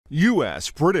U.S.,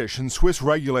 British, and Swiss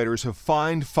regulators have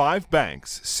fined 5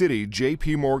 banks: Citi,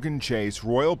 J.P. Morgan Chase,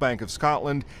 Royal Bank of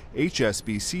Scotland,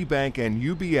 HSBC Bank, and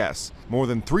UBS, more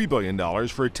than $3 billion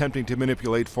for attempting to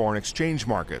manipulate foreign exchange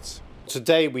markets.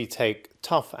 Today we take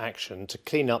tough action to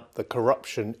clean up the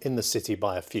corruption in the city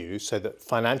by a few so that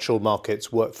financial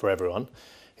markets work for everyone.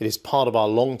 It is part of our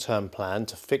long-term plan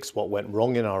to fix what went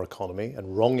wrong in our economy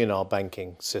and wrong in our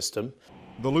banking system.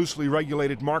 The loosely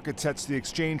regulated market sets the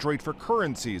exchange rate for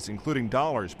currencies, including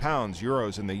dollars, pounds,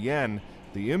 euros, and the yen.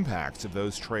 The impacts of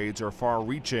those trades are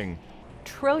far-reaching.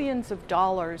 Trillions of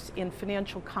dollars in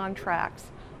financial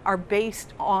contracts are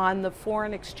based on the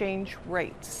foreign exchange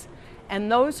rates.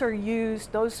 And those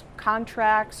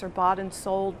contracts are bought and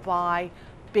sold by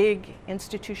big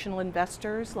institutional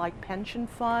investors like pension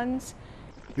funds.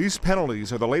 These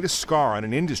penalties are the latest scar on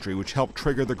an industry which helped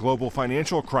trigger the global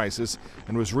financial crisis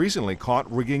and was recently caught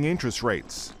rigging interest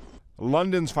rates.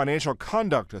 London's Financial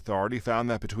Conduct Authority found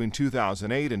that between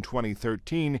 2008 and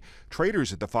 2013,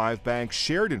 traders at the 5 banks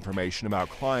shared information about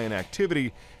client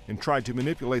activity and tried to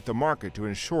manipulate the market to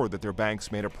ensure that their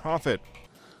banks made a profit.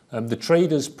 The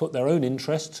traders put their own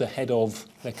interests ahead of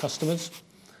their customers.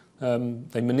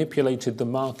 They manipulated the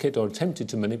market, or attempted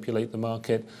to manipulate the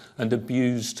market, and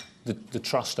abused the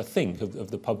trust, I think,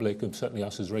 of the public, and certainly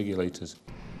us as regulators.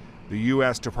 The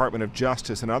U.S. Department of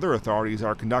Justice and other authorities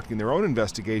are conducting their own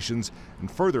investigations,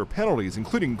 and further penalties,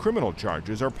 including criminal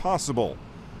charges, are possible.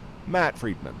 Matt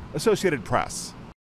Friedman, Associated Press.